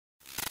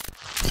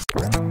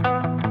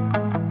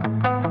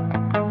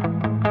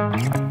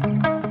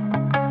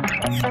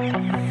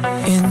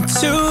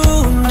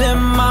Entombed in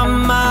my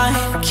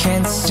mind,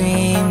 can't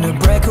seem to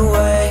break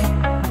away.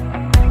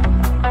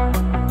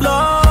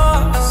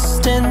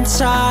 Lost in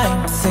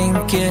time,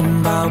 thinking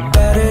about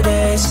better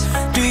days.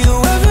 Do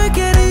you ever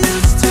get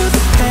used to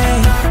the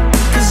pain?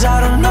 'Cause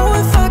I don't know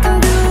if I can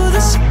do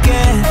this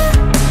again.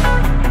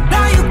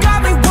 Now you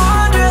got me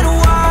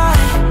wondering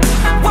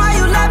why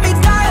you let me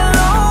die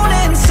alone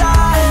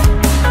inside.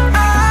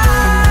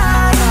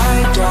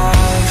 I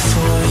died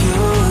for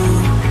you,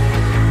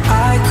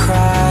 I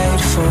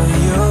cried for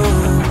you,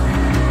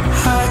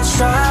 I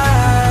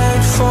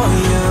tried for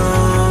you.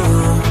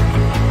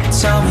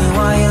 Tell me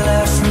why you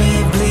left me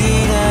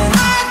bleeding.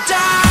 I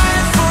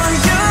died for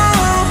you,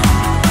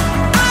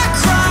 I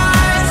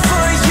cried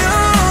for you,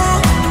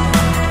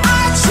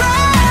 I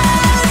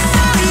tried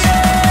for you.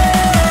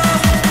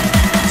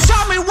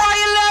 Tell me why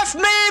you left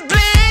me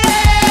bleeding.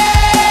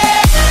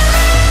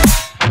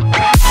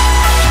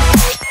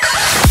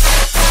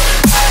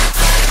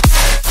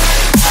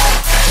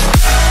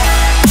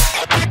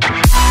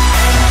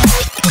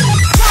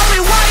 Tell me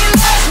why you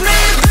left me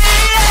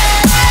bleeding.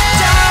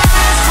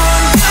 Died for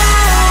you,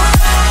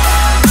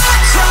 I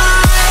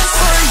cried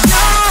for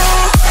you,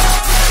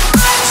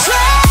 I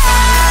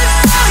tried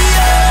for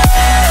you.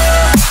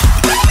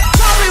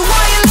 Tell me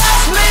why you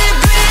left me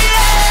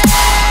bleeding.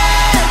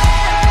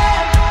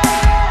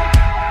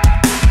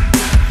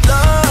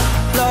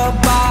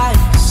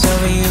 Lullabies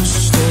of you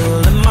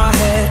still in my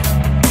head.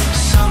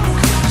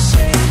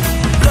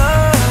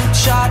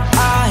 Bloodshot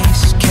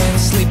eyes, can't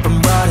sleep, I'm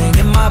rotting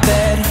in my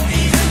bed.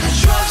 Even the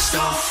drugs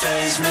don't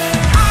faze me.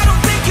 I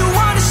don't think you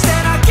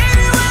understand, I gave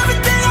you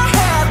everything I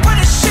had when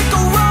the shit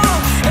go wrong.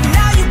 And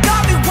now you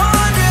got me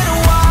wondering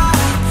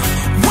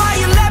why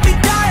you let me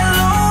die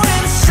alone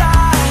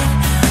inside.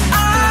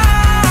 I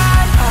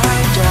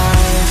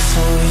died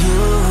for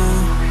you,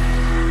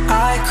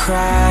 I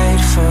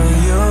cried for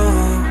you,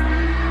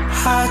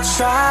 I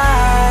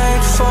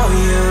tried for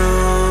you.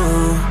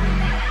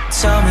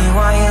 Tell me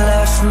why you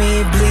left me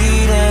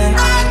bleeding.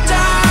 I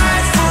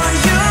died for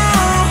you,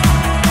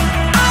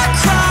 I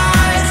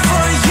cried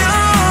for you,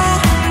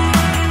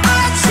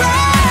 I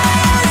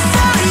tried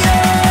for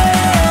you.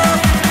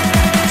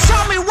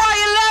 Tell me why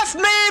you left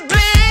me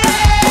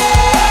bleeding.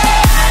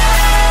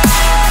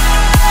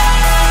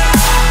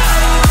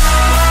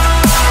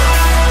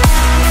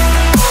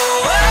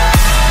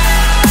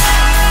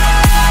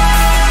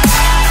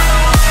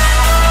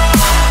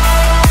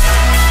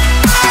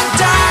 I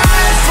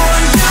died for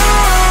you,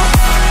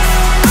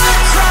 I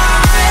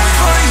cried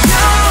for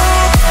you,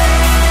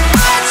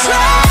 I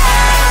tried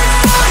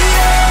for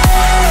you.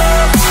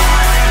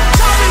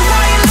 Tell me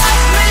why you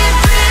left me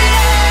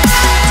bleeding.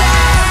 I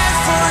died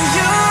for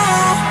you,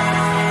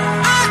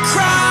 I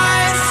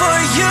cried for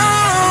you,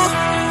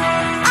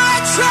 I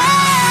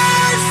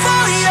tried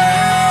for you.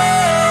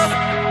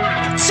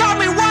 Tell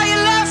me why you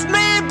left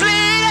me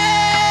bleeding.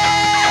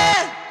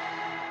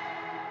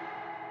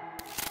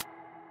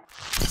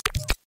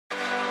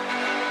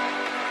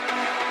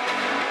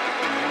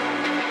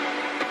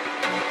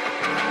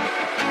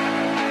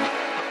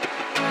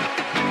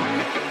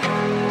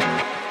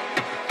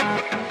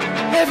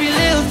 Every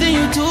little thing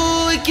you do,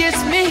 it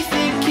gets me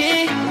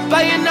thinking.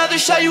 By another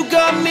shot, you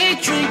got me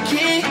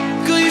drinking.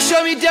 Girl, you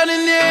shut me down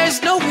and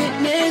there's no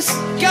witness.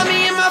 Got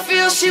me in my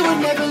feels, she would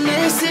never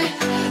listen.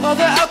 All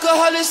the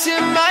alcohol is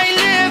in my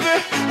liver.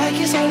 I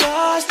guess I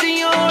lost and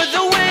you're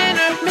the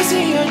winner.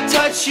 Missing your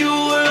touch, you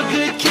were a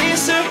good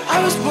kisser.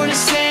 I was born a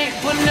saint,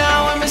 but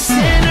now I'm a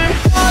sinner.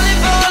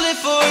 Falling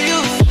for you,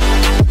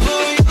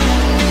 for you,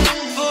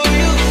 for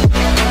you.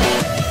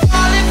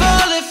 Falling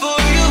for you, for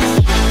you,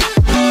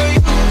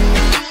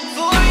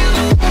 for you.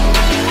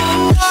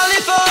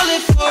 Falling for you,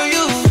 for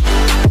you,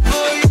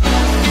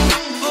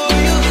 for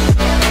you.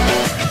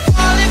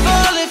 Falling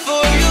for you,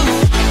 for you,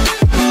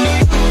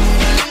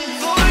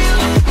 for you.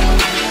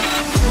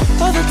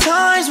 All the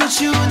times with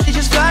you, they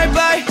just fly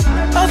by.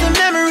 All the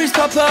memories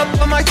pop up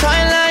on my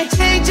timeline.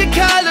 Change your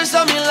colors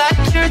on me like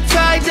you're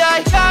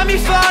tie-dye. Got me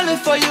falling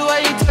for you, I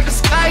ain't talking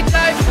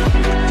skydive.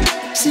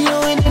 See you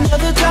in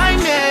another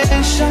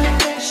dimension.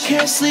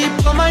 Can't sleep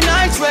on my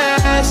night's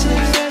rest.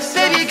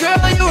 Baby girl,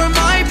 you were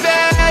my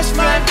best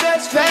friend,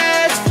 best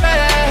friend.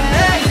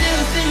 Every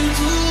little thing you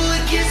do,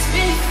 it gets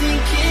me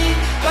thinking.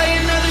 By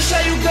another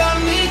shot, you got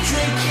me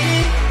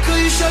drinking. Girl,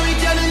 you shut me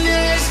down and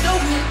there's no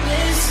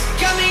witness.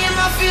 Got me in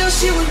my feels,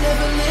 she would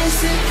never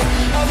listen.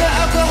 All the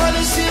alcohol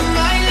is in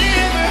my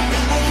liver.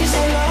 I guess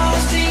I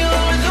lost and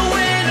you're the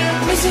winner.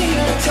 Missing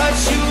your touch,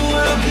 you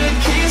were a good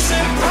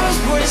kisser. I was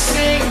born to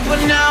sing, but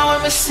now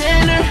I'm a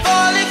sinner.